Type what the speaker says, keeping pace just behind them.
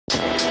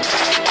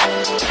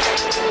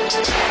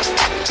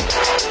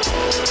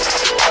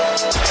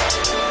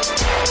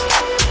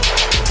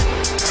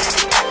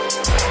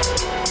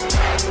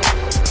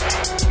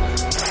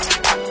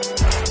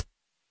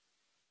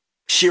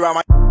She ride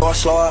my or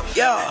slow up.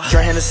 Yeah.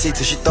 Drink Hennessy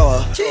till she throw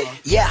up.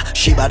 Yeah.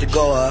 She about to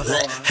go up.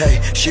 Hey,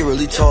 she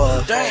really tore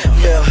up.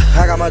 Yeah.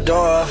 I got my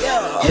door up.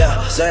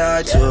 Yeah. Say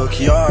I took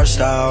your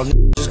style.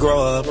 Just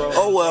grow up.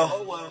 Oh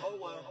well.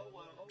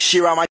 She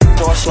ride my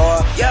or slow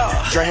up.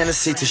 Yeah. Drink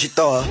Hennessy till she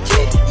throw up.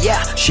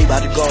 Yeah. She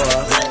about to go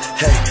up.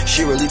 Hey,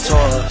 she really tore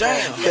up.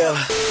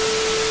 Yeah.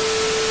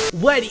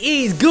 What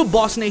is good,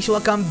 Boss Nation?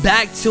 Welcome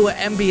back to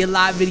an NBA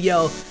Live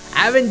video.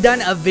 I haven't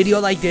done a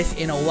video like this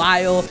in a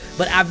while,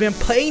 but I've been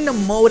playing the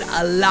mode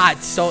a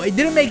lot, so it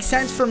didn't make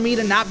sense for me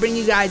to not bring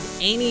you guys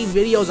any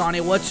videos on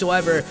it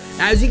whatsoever.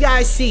 Now, as you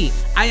guys see,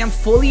 I am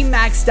fully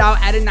maxed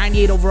out at a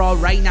 98 overall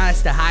right now.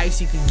 That's the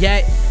highest you can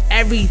get.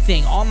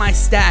 Everything, all my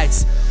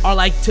stats are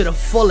like to the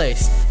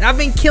fullest, and I've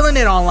been killing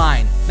it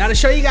online. Now, to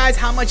show you guys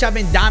how much I've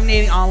been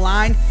dominating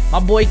online, my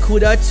boy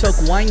Kuda took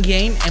one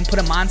game and put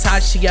a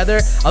montage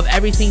together of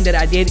everything that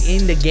I did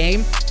in the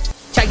game.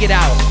 Check it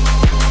out.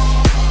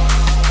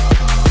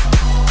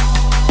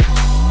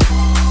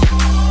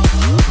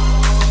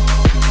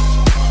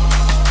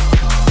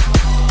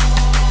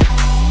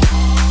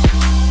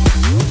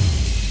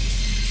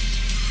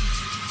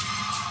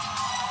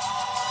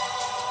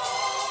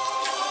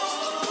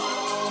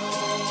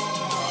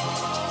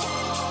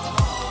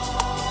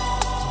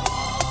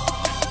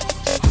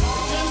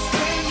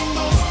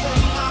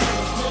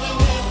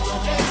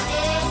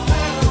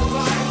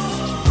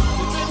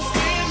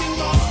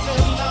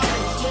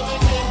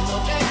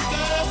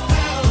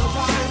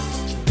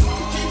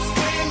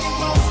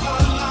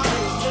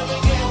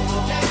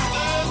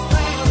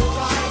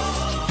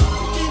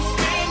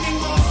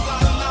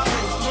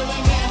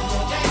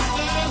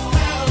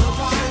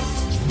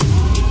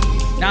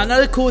 Now,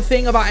 another cool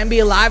thing about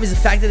NBA Live is the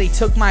fact that they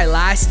took my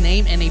last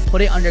name and they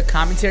put it under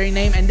commentary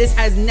name, and this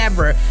has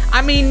never,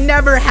 I mean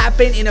never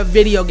happened in a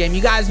video game.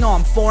 You guys know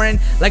I'm foreign,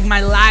 like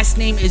my last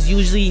name is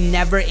usually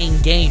never in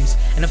games,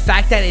 and the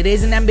fact that it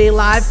is in NBA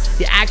Live,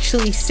 they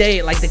actually say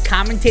it, like the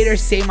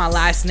commentators say my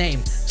last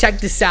name. Check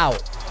this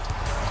out.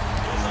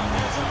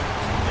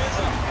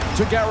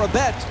 To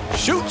Garabet,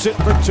 shoots it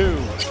for two.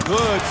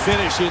 Good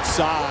finish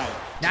inside.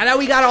 Now that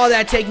we got all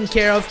that taken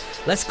care of,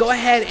 let's go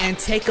ahead and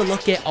take a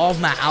look at all of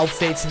my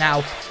outfits.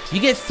 Now, you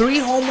get 3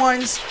 home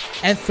ones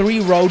and 3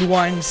 road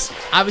ones.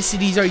 Obviously,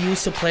 these are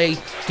used to play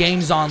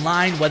games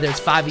online, whether it's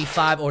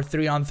 5v5 or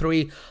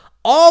 3-on-3.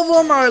 All of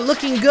them are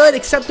looking good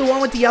except the one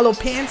with the yellow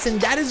pants,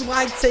 and that is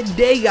why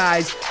today,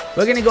 guys,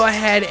 we're going to go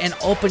ahead and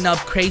open up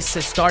crates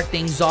to start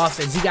things off.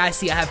 As you guys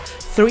see, I have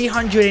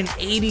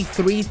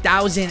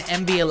 383,000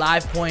 NBA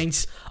Live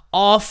points,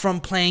 all from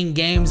playing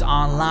games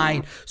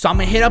online. So I'm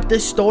gonna hit up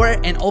this store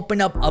and open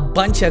up a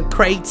bunch of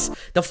crates.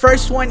 The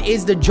first one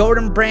is the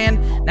Jordan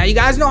brand. Now, you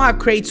guys know how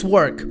crates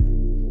work.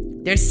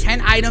 There's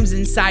 10 items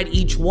inside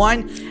each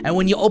one, and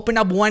when you open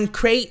up one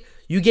crate,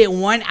 you get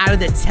 1 out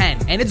of the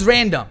 10, and it's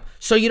random.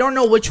 So you don't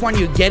know which one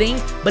you're getting,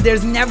 but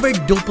there's never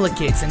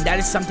duplicates, and that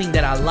is something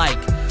that I like.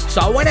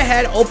 So I went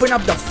ahead, opened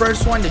up the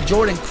first one, the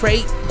Jordan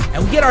crate,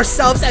 and we get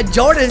ourselves a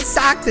Jordan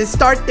sock to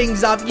start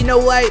things off. You know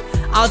what?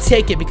 I'll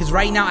take it because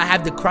right now I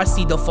have the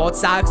crusty default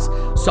socks,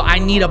 so I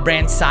need a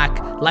brand sock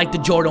like the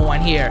Jordan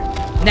one here.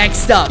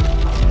 Next up,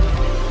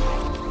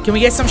 can we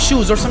get some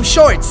shoes or some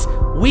shorts?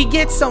 We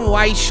get some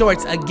white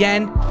shorts.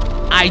 Again,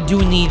 I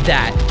do need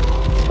that.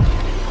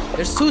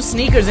 There's 2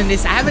 sneakers in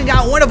this. I haven't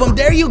got one of them.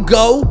 There you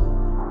go.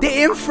 The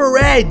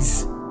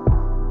infrareds.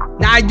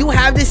 Now, I do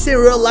have this in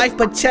real life,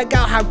 but check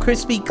out how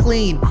crispy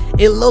clean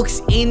it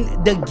looks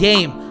in the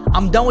game.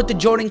 I'm done with the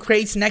Jordan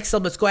crates. Next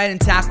up, let's go ahead and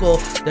tackle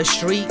the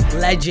Street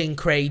Legend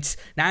crates.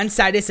 Now,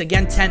 inside this,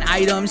 again, 10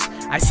 items.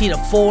 I see the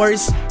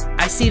 4s.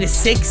 I see the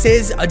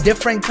 6s, a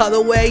different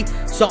colorway.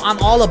 So I'm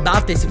all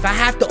about this. If I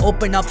have to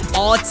open up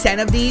all 10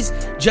 of these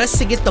just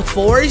to get the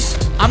 4s,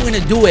 I'm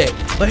going to do it.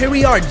 But here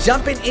we are,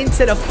 jumping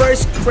into the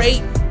first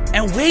crate.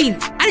 And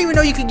wait, I didn't even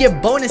know you could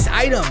get bonus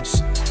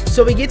items.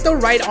 So we get the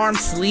right arm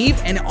sleeve,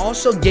 and it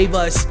also gave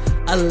us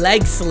a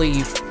leg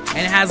sleeve. And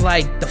it has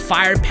like the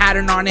fire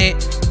pattern on it.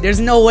 There's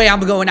no way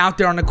I'm going out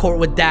there on the court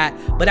with that,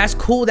 but that's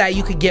cool that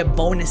you could get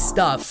bonus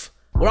stuff.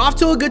 We're off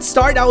to a good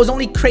start. That was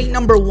only crate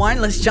number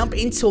 1. Let's jump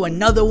into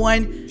another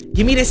one.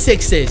 Give me the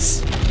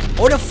 6s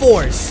or the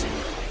 4s.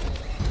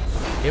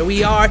 Here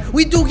we are.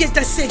 We do get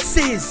the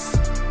 6s.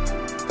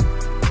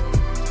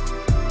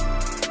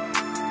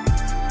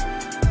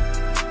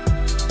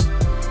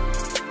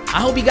 I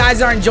hope you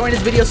guys are enjoying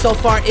this video so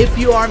far. If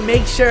you are,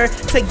 make sure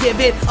to give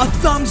it a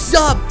thumbs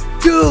up.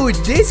 Dude,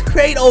 this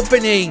crate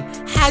opening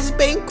has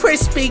been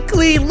crispy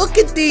clean. Look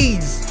at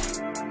these.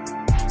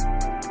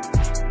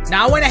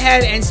 Now, I went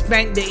ahead and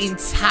spent the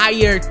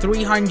entire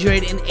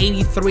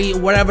 383,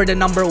 whatever the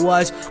number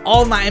was,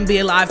 all my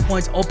NBA Live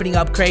points opening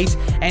up crates.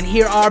 And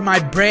here are my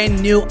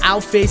brand new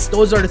outfits.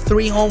 Those are the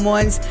 3 home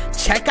ones.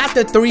 Check out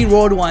the 3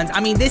 road ones.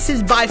 I mean, this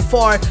is by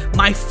far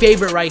my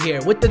favorite right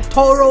here. With the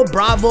Toro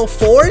Bravo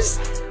 4s,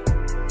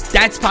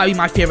 that's probably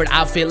my favorite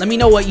outfit. Let me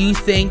know what you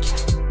think.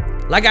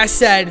 Like I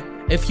said,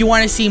 If you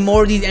want to see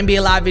more of these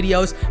NBA Live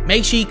videos,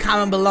 make sure you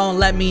comment below and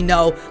let me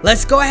know.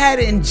 Let's go ahead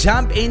and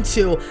jump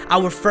into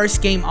our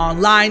first game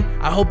online.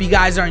 I hope you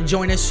guys are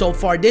enjoying this so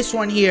far. This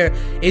one here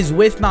is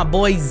with my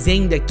boy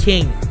Zing the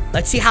King.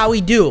 Let's see how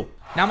we do.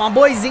 Now, my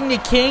boy Zing the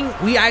King,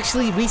 we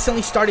actually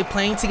recently started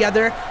playing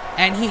together,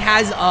 and he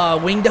has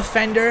a wing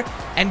defender.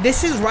 And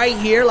this is right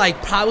here, like,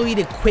 probably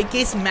the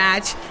quickest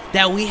match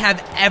that we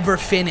have ever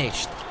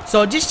finished.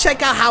 So just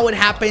check out how it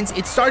happens.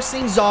 It starts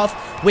things off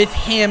with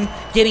him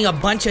getting a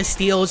bunch of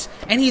steals,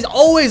 and he's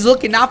always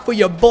looking out for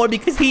your boy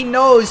because he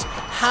knows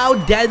how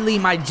deadly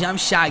my jump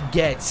shot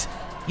gets.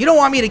 You don't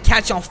want me to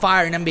catch on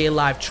fire in NBA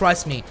Live,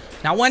 trust me.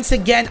 Now, once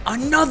again,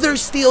 another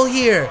steal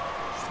here.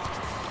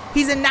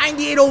 He's a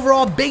 98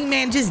 overall big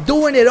man, just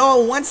doing it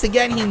all. Once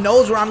again, he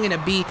knows where I'm going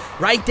to be,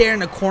 right there in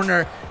the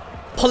corner,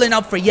 pulling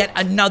up for yet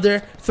another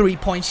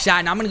three-point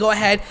shot. Now I'm going to go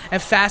ahead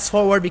and fast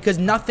forward because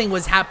nothing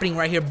was happening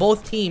right here.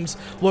 Both teams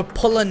were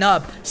pulling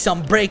up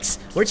some bricks.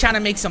 We're trying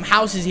to make some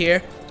houses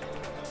here.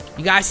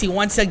 You guys see,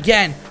 once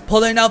again,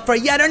 pulling up for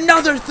yet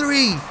another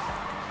three.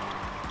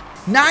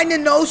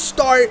 9-0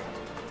 start.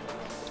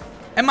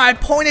 And my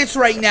opponents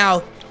right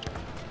now,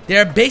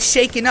 they're a bit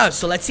shaken up.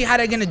 So let's see how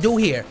they're going to do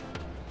here.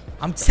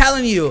 I'm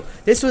telling you,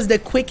 this was the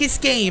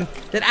quickest game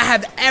that I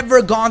have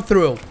ever gone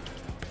through.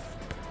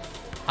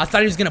 I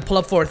thought he was going to pull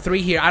up for a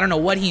three here. I don't know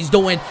what he's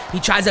doing. He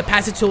tries to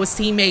pass it to his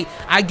teammate.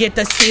 I get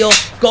the steal,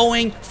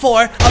 going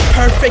for a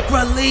perfect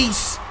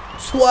release.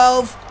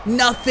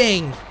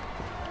 12-0.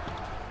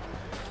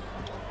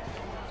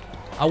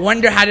 I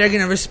wonder how they're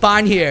going to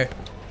respond here.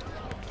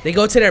 They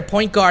go to their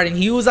point guard, and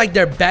he was like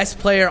their best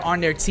player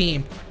on their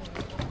team.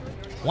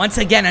 Once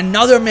again,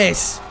 another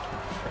miss.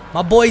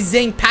 My boy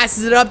Zing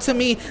passes it up to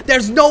me.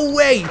 There's no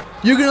way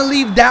you're going to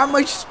leave that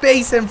much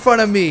space in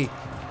front of me.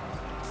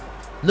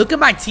 Look at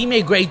my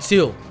teammate grade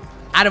too.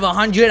 Out of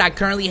 100, I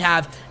currently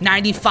have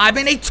 95,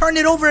 and they turn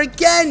it over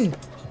again.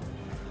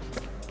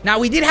 Now,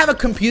 we did have a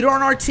computer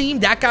on our team,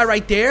 that guy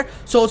right there.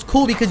 So it's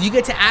cool because you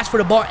get to ask for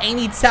the ball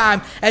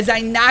anytime as I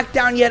knock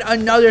down yet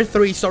another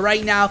three. So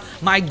right now,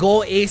 my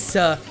goal is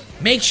to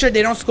make sure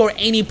they don't score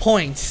any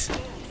points.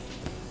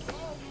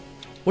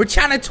 We're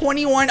trying to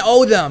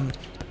 21-0 them.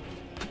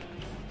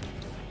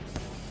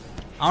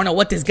 I don't know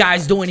what this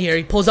guy's doing here.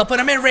 He pulls up on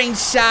a mid-range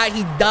shot.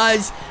 He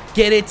does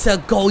get it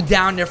to go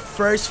down, their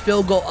first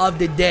field goal of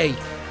the day.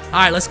 All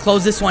right, let's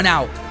close this one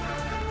out.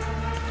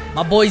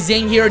 My boy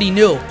Zing, he already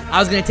knew I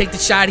was going to take the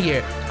shot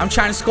here. I'm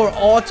trying to score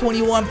all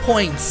 21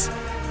 points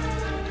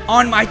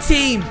on my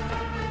team.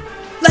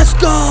 Let's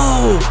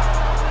go!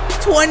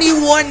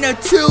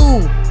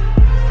 21-2.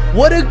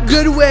 What a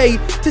good way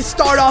to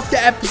start off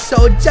the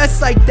episode.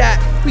 Just like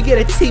that, we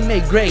get a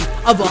teammate grade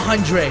of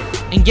 100.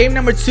 In game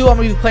number 2, I'm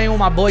going to be playing with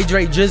my boy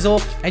Dre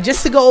Drizzle. And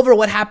just to go over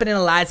what happened in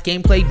the last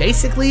gameplay,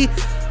 basically,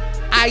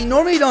 I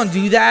normally don't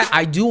do that.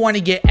 I do want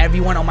to get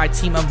everyone on my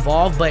team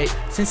involved, but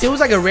since it was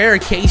like a rare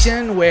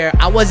occasion where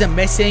I wasn't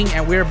missing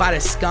and we were about to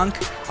skunk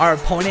our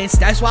opponents,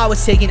 that's why I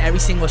was taking every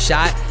single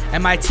shot,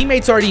 and my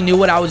teammates already knew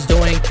what I was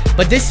doing.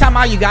 But this time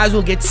out, you guys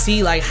will get to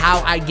see like how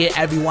I get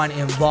everyone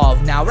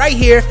involved. Now right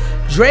here,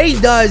 Dre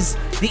does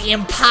the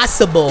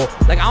impossible.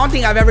 Like, I don't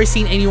think I've ever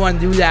seen anyone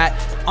do that.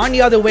 On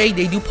the other way,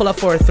 they do pull up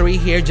for a three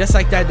here. Just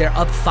like that, they're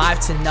up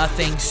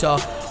 5-0. So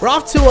we're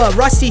off to a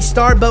rusty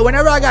start, but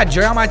whenever I got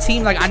Dre on my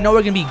team, like, I know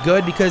we're gonna be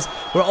good because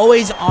we're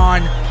always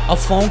on a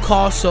phone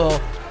call.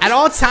 So at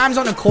all times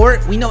on the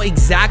court, we know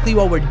exactly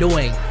what we're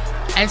doing.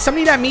 And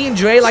something that me and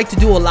Dre like to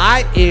do a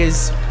lot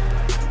is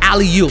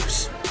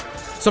alley-oops.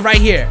 So right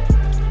here,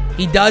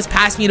 he does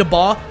pass me the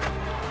ball.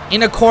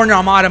 In the corner,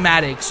 I'm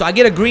automatic. So I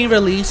get a green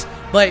release.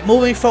 But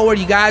moving forward,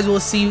 you guys will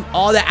see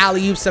all the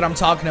alley-oops that I'm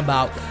talking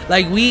about.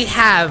 Like, we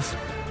have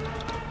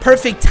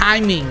perfect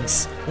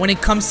timings when it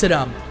comes to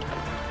them.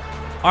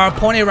 Our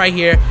opponent right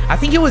here, I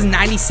think it was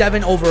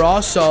 97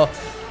 overall, so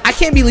I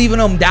can't be leaving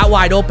him that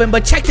wide open.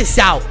 But check this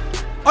out.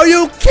 Are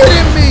you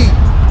kidding me?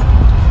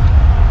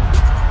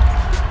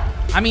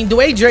 I mean, the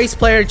way Dre's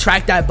player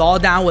tracked that ball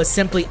down was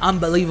simply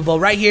unbelievable.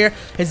 Right here,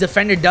 his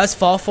defender does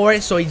fall for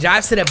it, so he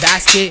drives to the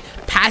basket,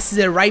 passes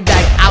it right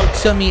back out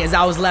to me as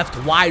I was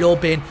left wide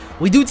open.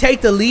 We do take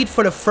the lead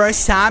for the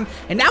first time,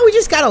 and now we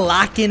just got to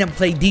lock in and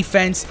play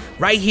defense.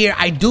 Right here,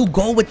 I do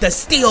go with the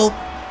steal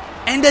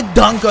and the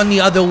dunk on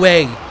the other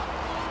way.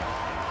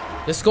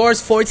 The score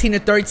is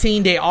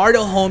 14-13. They are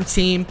the home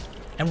team,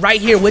 and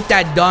right here with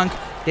that dunk,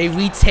 they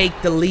retake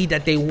the lead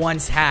that they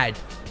once had.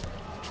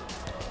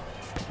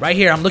 Right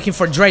here, I'm looking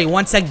for Dre.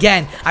 Once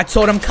again, I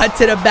told him cut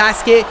to the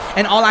basket,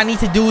 and all I need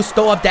to do is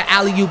throw up the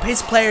alley-oop.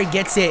 His player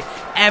gets it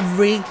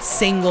every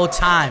single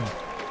time.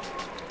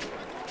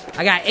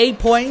 I got 8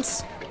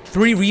 points,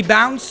 3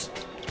 rebounds.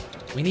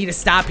 We need to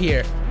stop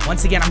here.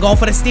 Once again, I'm going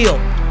for the steal.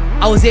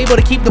 I was able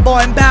to keep the ball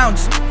in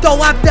bounds. Throw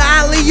up the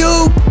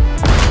alley-oop.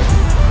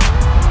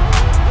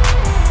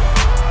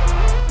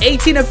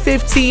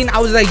 18-15. I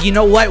was like, you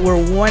know what? We're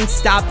one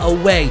stop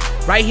away.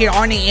 Right here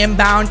on the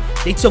inbound,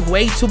 they took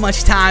way too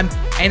much time,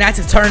 and that's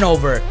a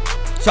turnover.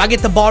 So I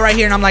get the ball right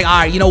here, and I'm like,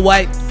 all right, you know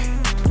what?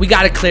 We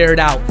got to clear it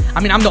out. I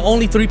mean, I'm the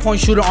only three-point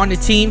shooter on the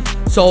team,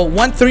 So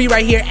 1-3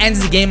 right here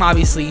ends the game,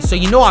 obviously. So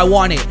you know I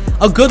want it.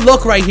 A good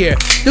look right here.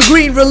 The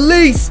green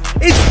release.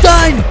 It's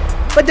done.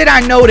 But then I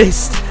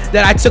noticed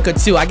that I took a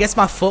 2. I guess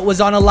my foot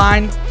was on the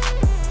line.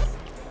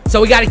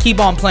 So we got to keep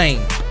on playing.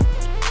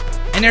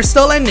 And they're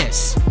still in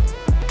this.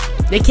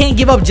 They can't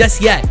give up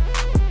just yet.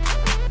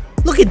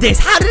 Look at this.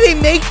 How did they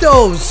make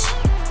those?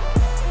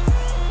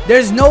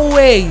 There's no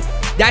way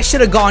that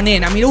should have gone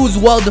in. I mean, it was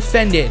well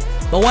defended.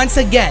 But once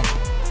again,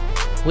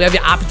 we have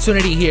the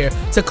opportunity here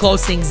to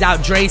close things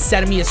out. Dre's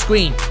setting me a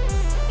screen.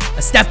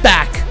 A step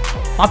back.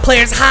 My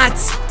player's hot.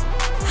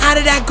 How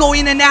did that go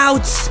in and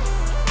out?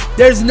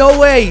 There's no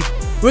way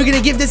we're going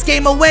to give this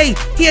game away.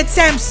 He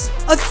attempts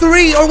a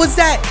 3, or was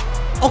that?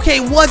 Okay,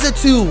 it was a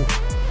 2.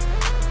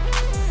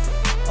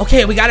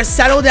 Okay, we got to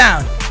settle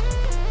down.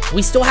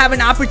 We still have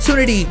an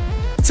opportunity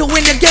to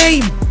win the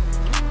game.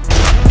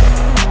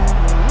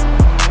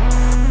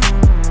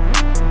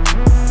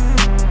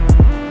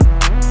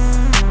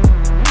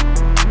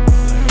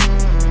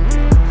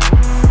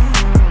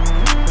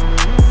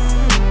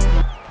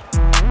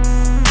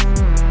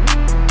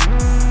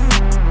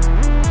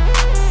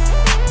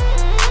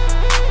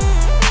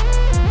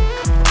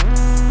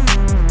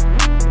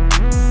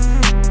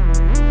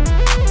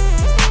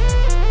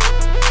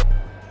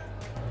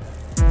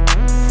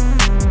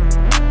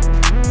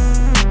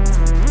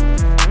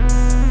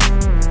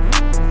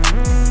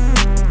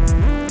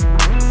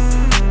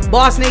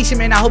 Boss Nation,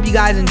 man, I hope you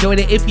guys enjoyed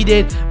it. If you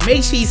did,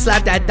 make sure you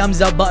slap that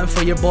thumbs up button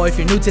for your boy. If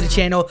you're new to the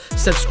channel,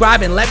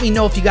 subscribe and let me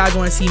know if you guys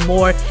want to see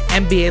more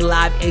NBA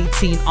Live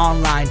 18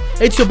 online.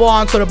 It's your boy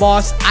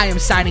AntoDaBoss. I am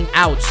signing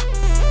out.